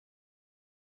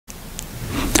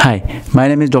Hi, my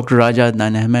name is Dr. Raja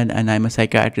Adnan Ahmed and I'm a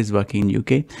psychiatrist working in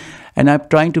UK. And I'm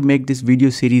trying to make this video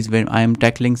series where I am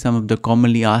tackling some of the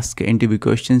commonly asked interview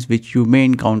questions which you may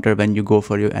encounter when you go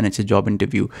for your NHS job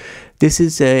interview. This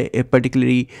is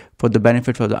particularly for the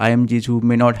benefit of the IMGs who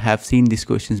may not have seen these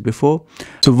questions before.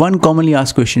 So one commonly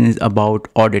asked question is about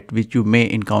audit, which you may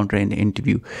encounter in the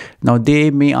interview. Now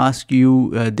they may ask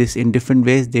you this in different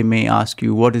ways. They may ask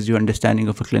you, what is your understanding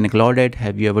of a clinical audit?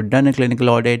 Have you ever done a clinical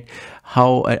audit?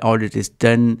 How an audit is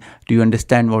done? Do you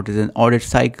understand what is an audit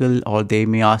cycle? Or they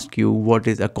may ask you what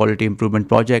is a quality improvement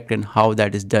project and how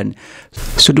that is done.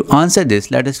 So to answer this,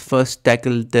 let us first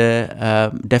tackle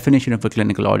the definition of a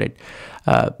clinical audit.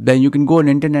 Then you can go on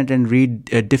internet and read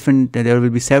there will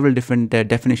be several different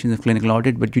definitions of clinical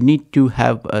audit, but you need to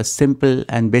have a simple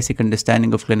and basic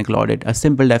understanding of clinical audit. A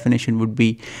simple definition would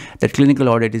be that clinical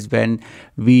audit is when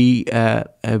we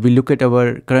look at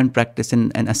our current practice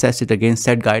and assess it against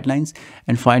set guidelines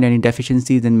and find any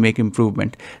deficiencies and make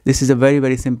improvement. This is a very,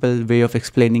 very simple way of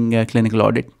explaining clinical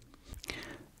audit.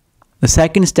 The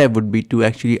second step would be to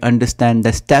actually understand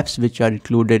the steps which are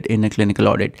included in a clinical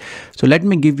audit. So let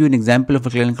me give you an example of a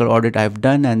clinical audit I've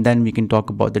done, and then we can talk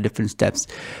about the different steps.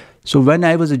 So when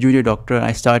I was a junior doctor,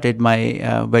 I started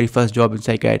my very first job in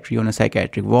psychiatry on a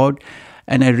psychiatric ward.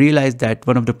 And I realized that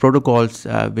one of the protocols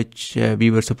which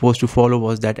we were supposed to follow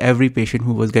was that every patient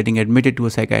who was getting admitted to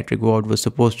a psychiatric ward was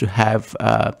supposed to have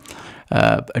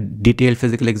a detailed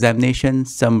physical examination,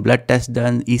 some blood tests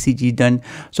done, ECG done.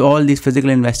 So all these physical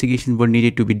investigations were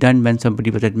needed to be done when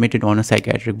somebody was admitted on a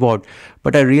psychiatric ward.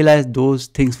 But I realized those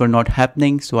things were not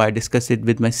happening. So I discussed it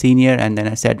with my senior and then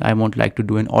I said, I won't like to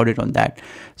do an audit on that.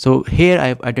 So here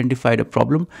I've identified a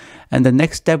problem. And the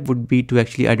next step would be to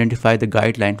actually identify the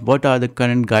guidelines. What are the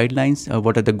current guidelines?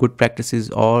 What are the good practices,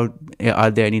 or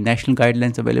are there any national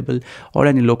guidelines available or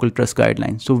any local trust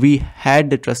guidelines? So we had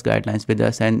the trust guidelines with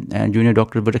us and junior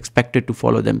doctors were expected to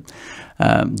follow them.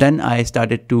 Then I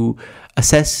started to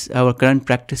assess our current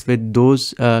practice with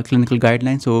those clinical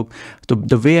guidelines. So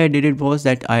the way I did it was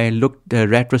that I looked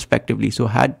retrospectively. So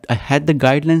I had the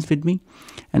guidelines with me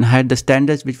and I had the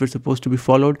standards which were supposed to be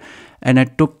followed, and I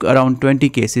took around 20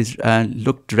 cases and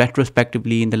looked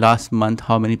retrospectively in the last month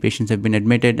how many patients have been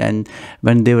admitted, and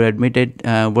when they were admitted,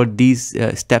 what these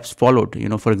steps followed. You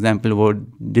know, for example,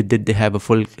 did they have a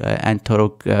full and thorough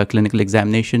clinical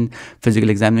examination, physical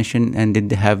examination, and did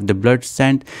they have the blood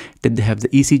sent? Did they have the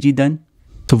ECG done?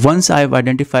 So once I've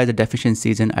identified the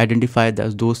deficiencies and identified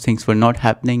that those things were not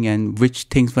happening and which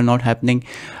things were not happening,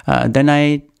 then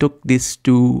I took this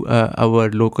to our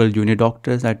local junior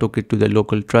doctors. I took it to the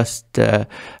local trust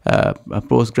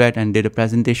postgrad and did a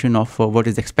presentation of what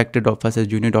is expected of us as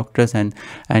junior doctors and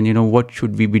you know, what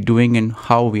should we be doing and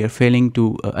how we are failing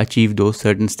to achieve those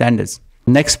certain standards.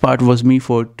 Next part was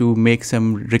to make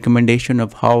some recommendation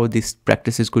of how these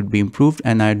practices could be improved,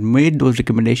 and I made those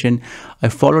recommendations. I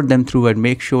followed them through and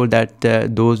make sure that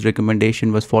those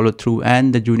recommendations was followed through,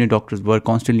 and the junior doctors were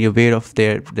constantly aware of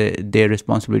their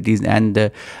responsibilities and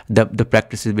the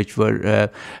practices which were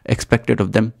expected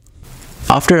of them.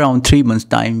 After around 3 months'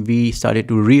 time, we started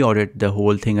to re-audit the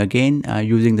whole thing again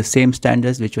using the same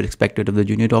standards which were expected of the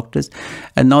junior doctors.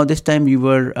 And now this time we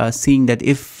were seeing that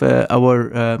if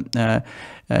our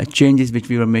changes which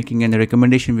we were making and the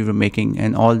recommendation we were making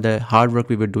and all the hard work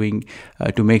we were doing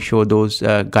to make sure those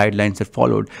guidelines are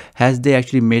followed, has they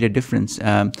actually made a difference?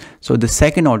 So the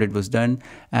second audit was done,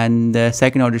 and the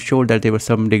second audit showed that there was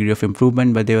some degree of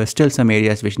improvement, but there were still some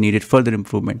areas which needed further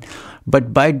improvement.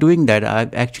 But by doing that,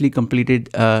 I've actually completed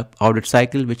an audit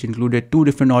cycle which included 2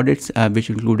 different audits, which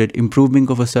included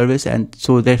improving of a service, and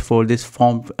so therefore this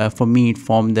formed for me it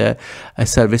formed a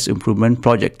service improvement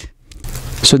project.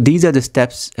 So these are the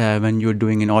steps when you're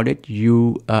doing an audit.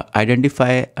 You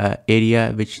identify an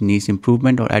area which needs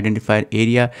improvement, or identify an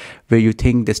area where you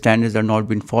think the standards are not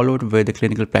being followed, where the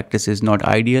clinical practice is not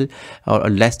ideal or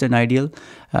less than ideal.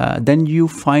 Then you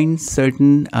find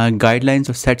certain guidelines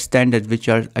or set standards which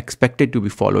are expected to be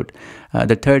followed.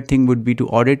 The third thing would be to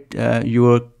audit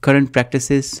your current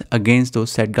practices against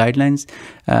those set guidelines.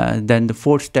 Then the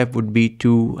fourth step would be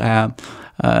to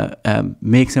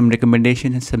make some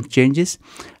recommendations and some changes,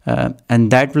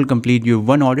 and that will complete your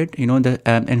one audit. You know,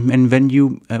 and when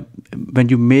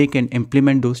you make and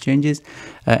implement those changes,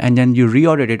 and then you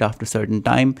re-audit it after a certain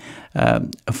time,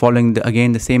 following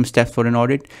again the same steps for an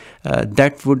audit,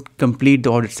 that would complete the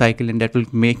audit cycle, and that will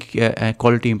make a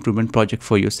quality improvement project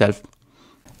for yourself.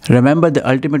 Remember, the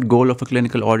ultimate goal of a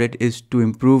clinical audit is to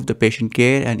improve the patient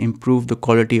care and improve the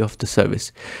quality of the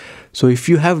service. So if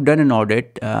you have done an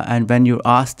audit and when you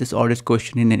ask this audit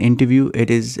question in an interview,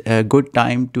 it is a good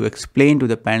time to explain to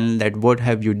the panel that what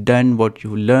have you done, what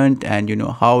you learned, and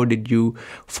how did you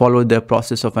follow the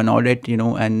process of an audit,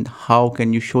 and how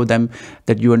can you show them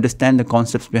that you understand the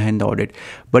concepts behind the audit.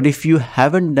 But if you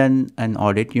haven't done an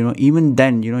audit, even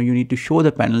then, you need to show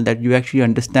the panel that you actually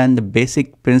understand the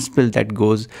basic principle that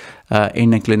goes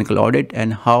in a clinical audit,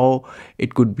 and how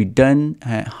it could be done,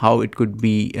 how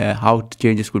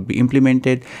changes could be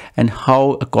implemented, and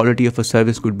how a quality of a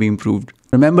service could be improved.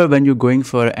 Remember, when you're going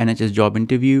for an NHS job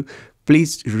interview,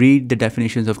 please read the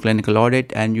definitions of clinical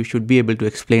audit, and you should be able to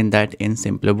explain that in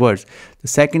simpler words. The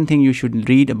second thing you should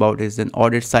read about is an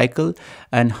audit cycle,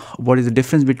 and what is the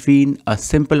difference between a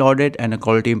simple audit and a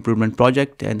quality improvement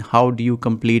project, and how do you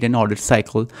complete an audit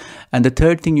cycle. And the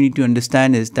third thing you need to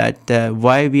understand is that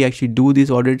why we actually do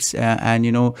these audits, and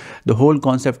the whole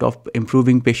concept of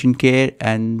improving patient care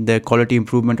and the quality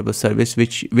improvement of a service,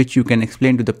 which you can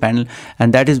explain to the panel.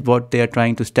 And that is what they are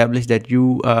trying to establish, that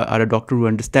you are a doctor who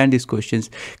understands these questions,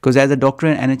 because as a doctor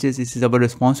in NHS, this is our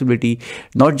responsibility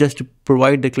not just to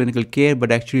provide the clinical care,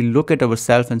 but actually look at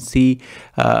ourselves and see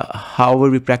how are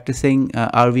we practicing,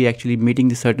 are we actually meeting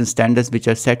the certain standards which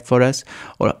are set for us,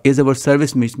 or is our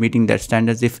service meeting that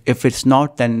standards. If it's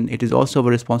not, then it is also our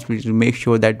responsibility to make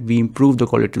sure that we improve the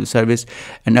quality of the service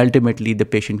and ultimately the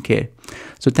patient care.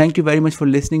 So thank you very much for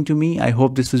listening to me. I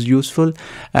hope this was useful,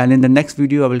 and in the next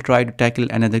video I will try to tackle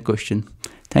another question.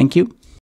 Thank you.